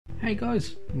Hey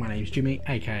guys, my name's Jimmy,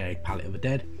 aka Palette of the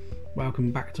Dead.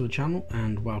 Welcome back to the channel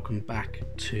and welcome back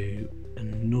to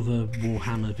another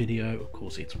Warhammer video. Of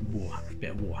course it's Warhammer, a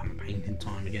bit of Warhammer painting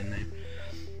time again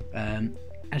now.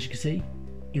 As you can see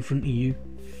in front of you,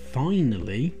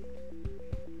 finally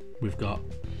we've got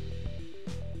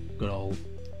good old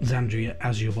Xandria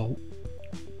Azurebolt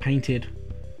painted,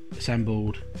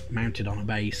 assembled, mounted on a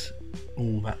base,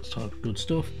 all that type of good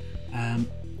stuff.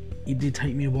 It did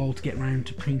take me a while to get around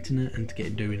to painting it and to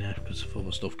get doing it because of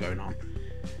other stuff going on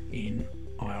in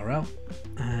IRL,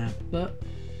 but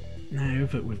now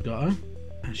that we've got her,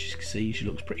 as you can see, she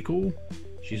looks pretty cool.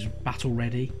 She's battle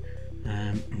ready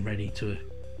and ready to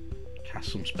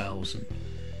cast some spells and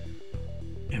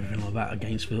everything like that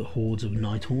against the hordes of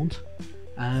Nighthaunt.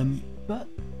 But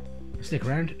stick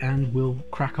around and we'll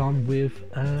crack on with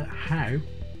how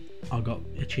I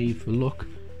achieved the look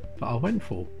that I went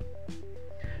for.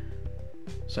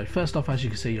 So first off, as you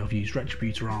can see, I've used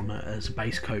Retributor armour as a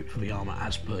base coat for the armour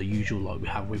as per usual, like we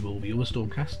have with all the other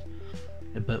Stormcast.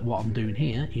 But what I'm doing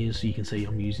here is, you can see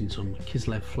I'm using some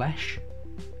Kislev flesh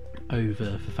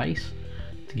over the face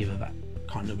to give her that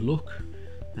kind of look,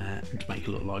 and to make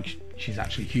it look like she's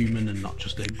actually human and not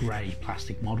just a grey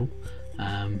plastic model.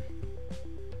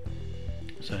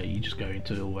 So you just go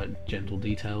into all that gentle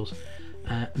details.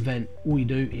 Then all you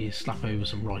do is slap over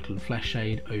some Reikland flesh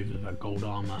shade over that gold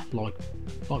armour, like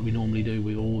we normally do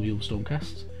with all the other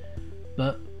Stormcasts,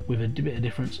 but with a bit of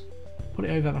difference. Put it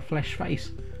over the flesh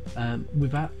face.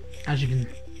 With that, as you can,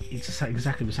 it's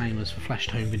exactly the same as the flesh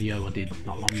tone video I did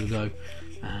not long ago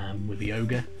with the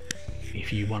ogre.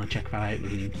 If you want to check that out, the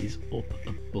link is up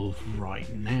above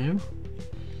right now.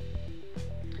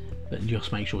 But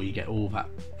just make sure you get all that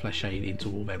flesh shade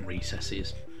into all them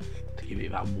recesses to give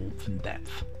it that warmth and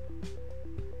depth.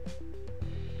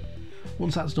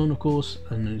 Once that's done, of course,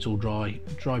 and then it's all dry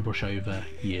brush over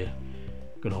your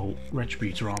good old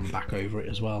Retributor armor back over it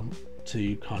as well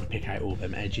to kind of pick out all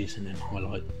them edges and then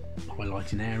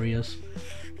highlighting areas,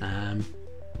 and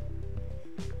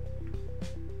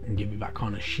give it that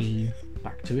kind of sheen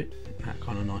back to it, that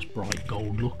kind of nice bright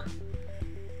gold look.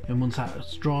 And once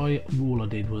that's dry, all I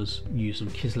did was use some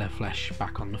Kislev flesh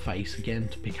back on the face again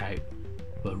to pick out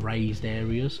the raised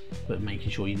areas, but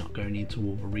making sure you're not going into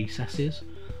all the recesses,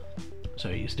 so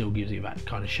it still gives you that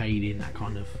kind of shading, that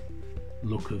kind of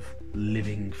look of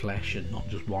living flesh and not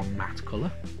just one matte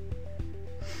colour.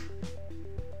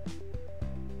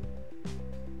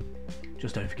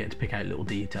 Just don't forget to pick out little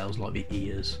details like the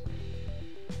ears.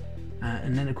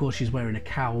 And then of course she's wearing a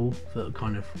cowl that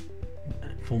kind of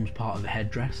forms part of the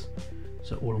headdress,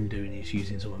 so all I'm doing is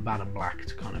using some Abaddon black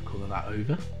to kind of colour that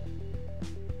over.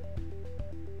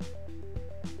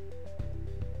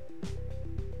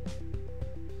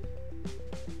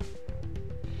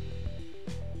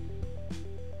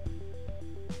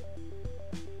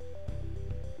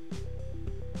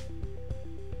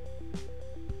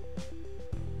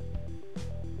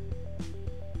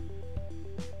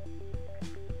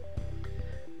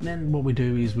 Then what we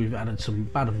do is we've added some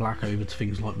Abaddon black over to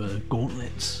things like the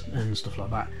gauntlets and stuff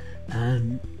like that,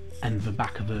 and the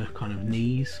back of the kind of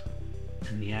knees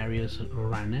and the areas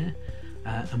around there.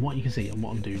 And what you can see, and what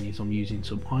I'm doing is I'm using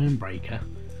some Iron Breaker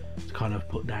to kind of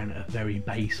put down a very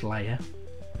base layer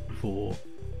for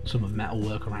some of metal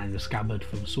work around the scabbard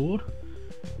for the sword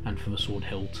and for the sword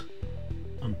hilt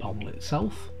and pommel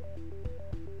itself.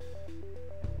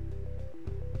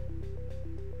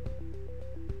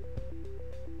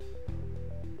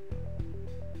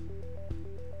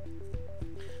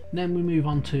 Then we move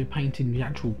on to painting the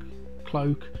actual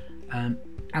cloak,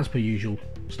 as per usual,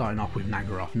 starting off with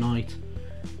Nagaroth Knight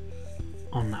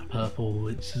on that purple.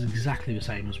 It's exactly the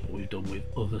same as what we've done with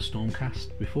other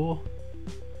Stormcast before.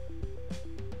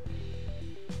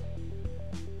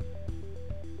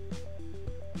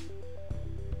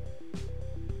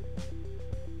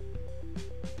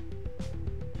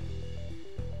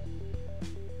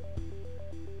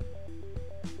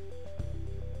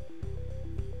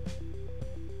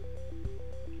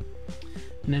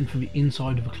 And then for the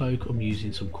inside of the cloak, I'm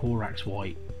using some Corax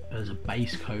white as a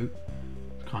base coat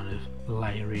to kind of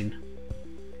layer in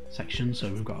sections, so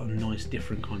we've got a nice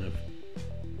different kind of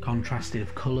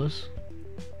contrastive colours,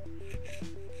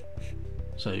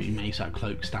 so it makes that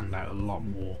cloak stand out a lot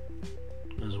more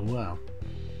as well.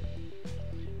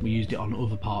 We used it on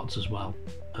other parts as well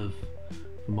of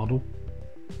the model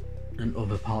and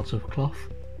other parts of cloth.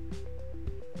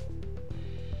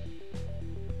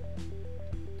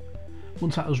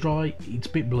 Once that was dry, it's a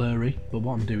bit blurry, but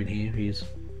what I'm doing here is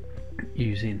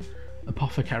using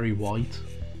Apothecary white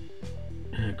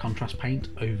contrast paint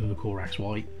over the Corax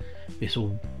white. This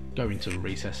will go into the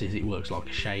recesses, it works like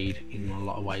a shade in a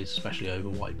lot of ways, especially over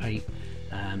white paint.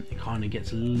 It kind of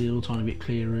gets a little tiny bit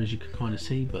clearer, as you can kind of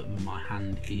see, but my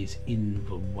hand is in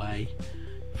the way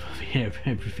of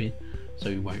everything, so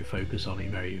it won't focus on it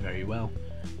very well,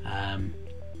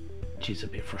 which is a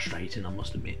bit frustrating, I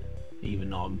must admit, even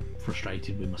though I'm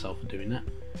frustrated with myself for doing that.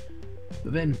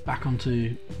 But then back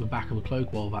onto the back of the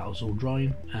cloak while that was all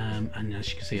drying, and as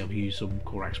you can see, I've used some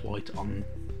Corax white on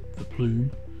the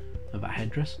plume of that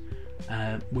headdress.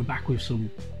 We're back with some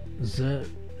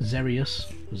Xerxes,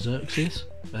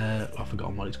 I've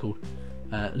forgotten what it's called,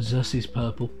 Xerxes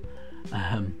purple,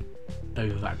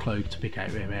 over that cloak to pick out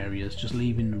them areas, just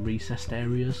leaving the recessed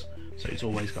areas, so it's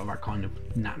always got that kind of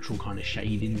natural kind of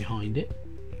shading behind it.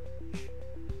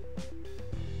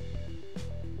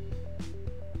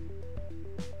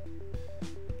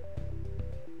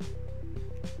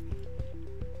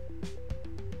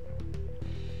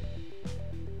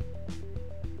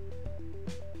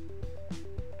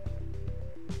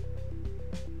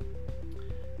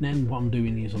 Then what I'm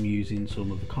doing is I'm using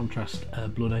some of the contrast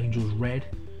Blood Angels red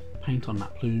paint on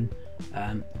that plume.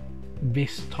 That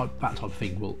type of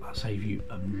thing will save you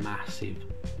a massive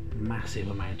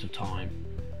amount of time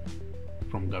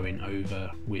from going over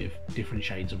with different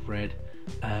shades of red.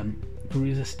 There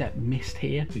is a step missed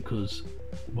here, because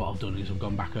what I've done is I've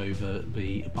gone back over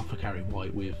the Apothecary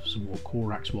white with some more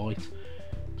Corax white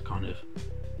to kind of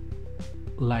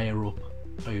layer up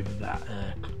over that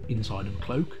inside of the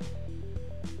cloak.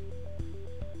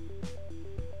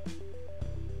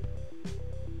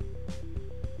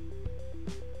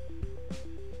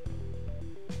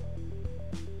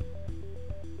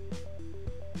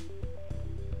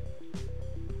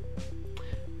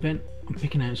 Then I'm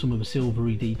picking out some of the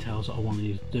silvery details that I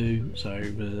wanted to do, so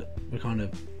the kind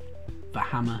of the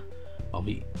hammer, or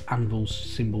the anvil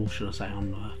symbol should I say,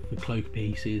 on the cloak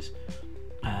pieces,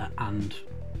 and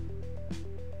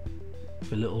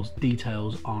the little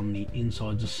details on the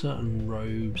insides of certain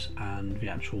robes and her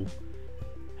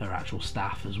actual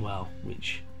staff as well,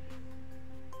 which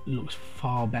looks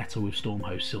far better with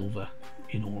Stormhost silver,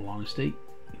 in all honesty.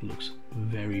 It looks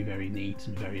very neat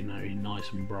and very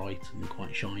nice and bright and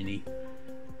quite shiny.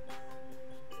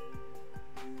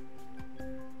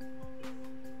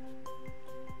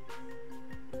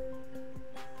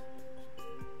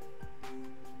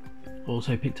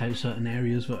 Also picked out certain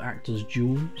areas that act as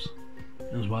jewels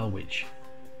as well, which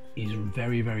is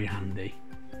very handy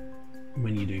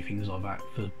when you do things like that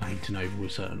for painting over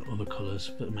with certain other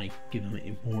colours that may give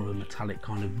them more of a metallic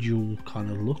kind of jewel kind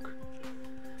of look.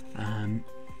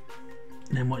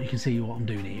 Then what you can see, what I'm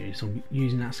doing here is I'm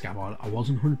using that scabbard. I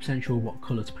wasn't 100% sure what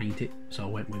colour to paint it, so I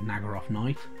went with Nagaroth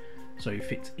Night, so it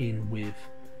fits in with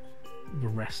the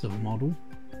rest of the model,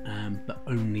 but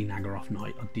only Nagaroth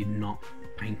Night. I did not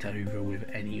paint over with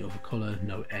any other colour,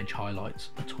 no edge highlights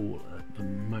at all at the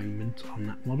moment on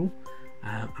that model,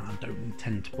 and I don't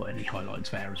intend to put any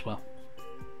highlights there as well.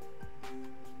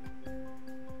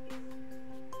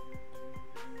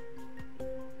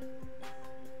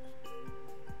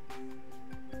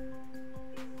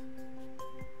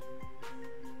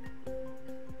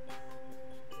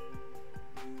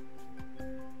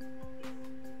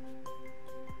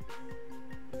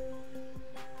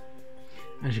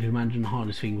 As you can imagine, the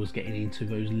hardest thing was getting into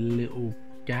those little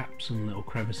gaps and little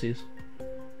crevices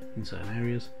in certain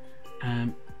areas.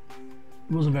 It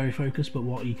wasn't very focused, but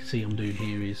what you can see I'm doing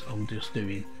here is I'm just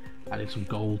adding some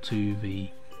gold to the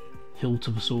hilt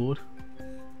of the sword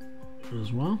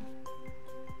as well.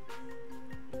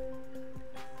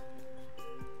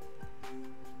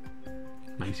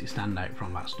 Makes it stand out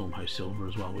from that Stormhost silver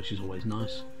as well, which is always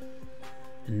nice.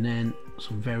 And then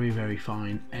some very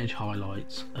fine edge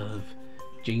highlights of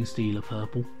Genestealer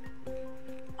purple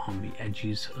on the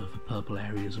edges of the purple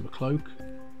areas of a cloak,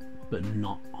 but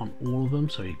not on all of them,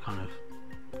 so you kind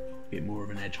of get more of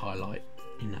an edge highlight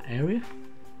in that area.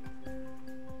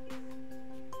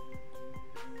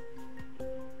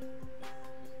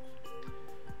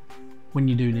 When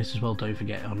you're doing this as well, don't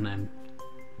forget on them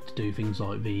to do things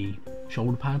like the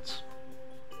shoulder pads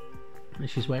that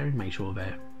she's wearing. Make sure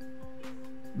they're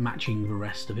matching the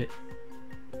rest of it,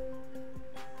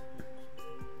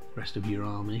 rest of your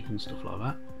army and stuff like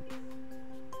that.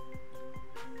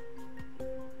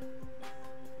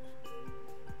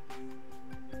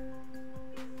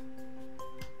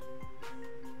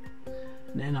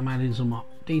 Then I'm adding some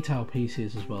detail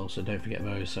pieces as well, so don't forget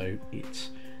those. So it's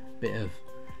a bit of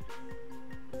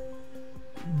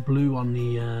blue on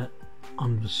the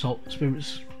salt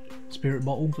spirit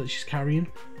bottle that she's carrying.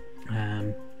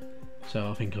 So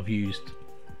I think I've used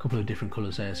a couple of different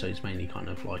colours there, so it's mainly kind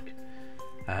of like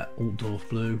Altdorf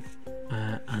blue,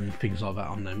 and things like that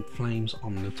on them, flames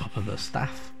on the top of the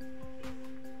staff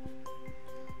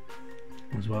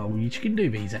as well. You can do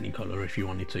these any colour if you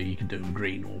wanted to. You can do them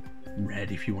green or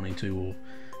red if you wanted to, or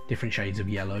different shades of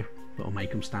yellow that will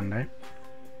make them stand out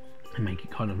and make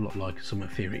it kind of look like some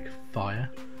etheric fire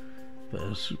that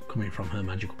is coming from her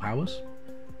magical powers.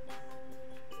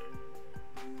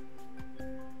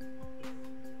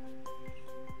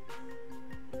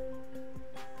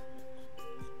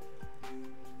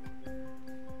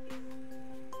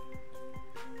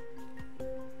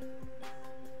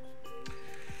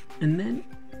 And then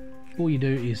all you do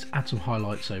is add some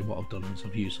highlights. So what I've done is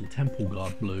I've used some Temple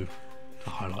Guard blue to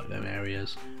highlight them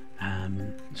areas,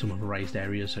 some of the raised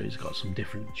areas, so it's got some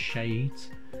different shades.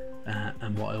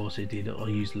 And what I also did, I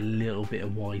used a little bit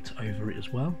of white over it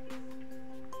as well.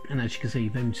 And as you can see,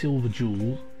 them silver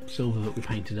that we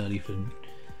painted earlier for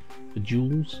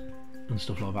jewels and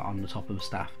stuff like that on the top of the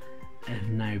staff, have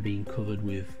now been covered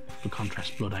with the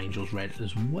contrast Blood Angels red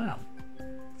as well.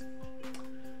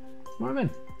 Right then,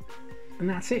 and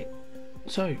that's it.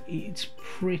 So it's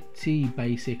pretty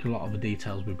basic, a lot of the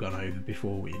details we've gone over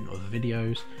before in other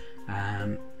videos.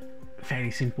 Fairly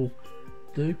simple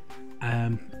to do,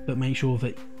 but make sure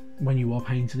that when you are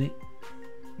painting it,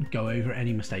 go over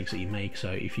any mistakes that you make.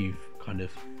 So if you've kind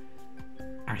of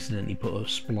accidentally put a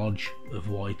splodge of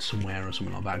white somewhere or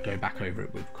something like that, go back over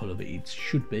it with the colour that it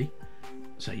should be,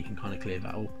 so you can kind of clear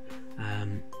that up.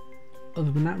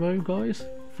 Other than that though, guys,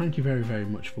 thank you very, very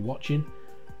much for watching.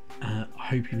 I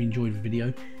hope you've enjoyed the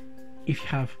video. If you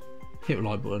have, hit the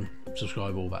like button,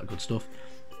 subscribe, all that good stuff.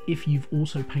 If you've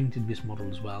also painted this model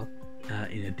as well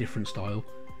in a different style,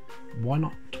 why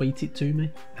not tweet it to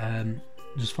me?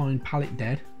 Just find Palette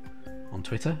Dead on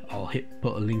Twitter. I'll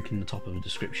put a link in the top of the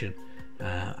description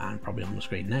and probably on the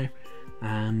screen now.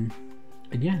 And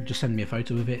yeah, just send me a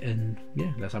photo of it, and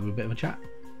yeah, let's have a bit of a chat.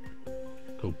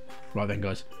 Cool. Right then,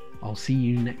 guys, I'll see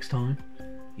you next time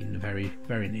in the very,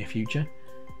 very near future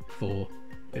for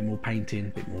a bit more painting, a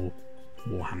bit more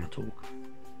Warhammer talk.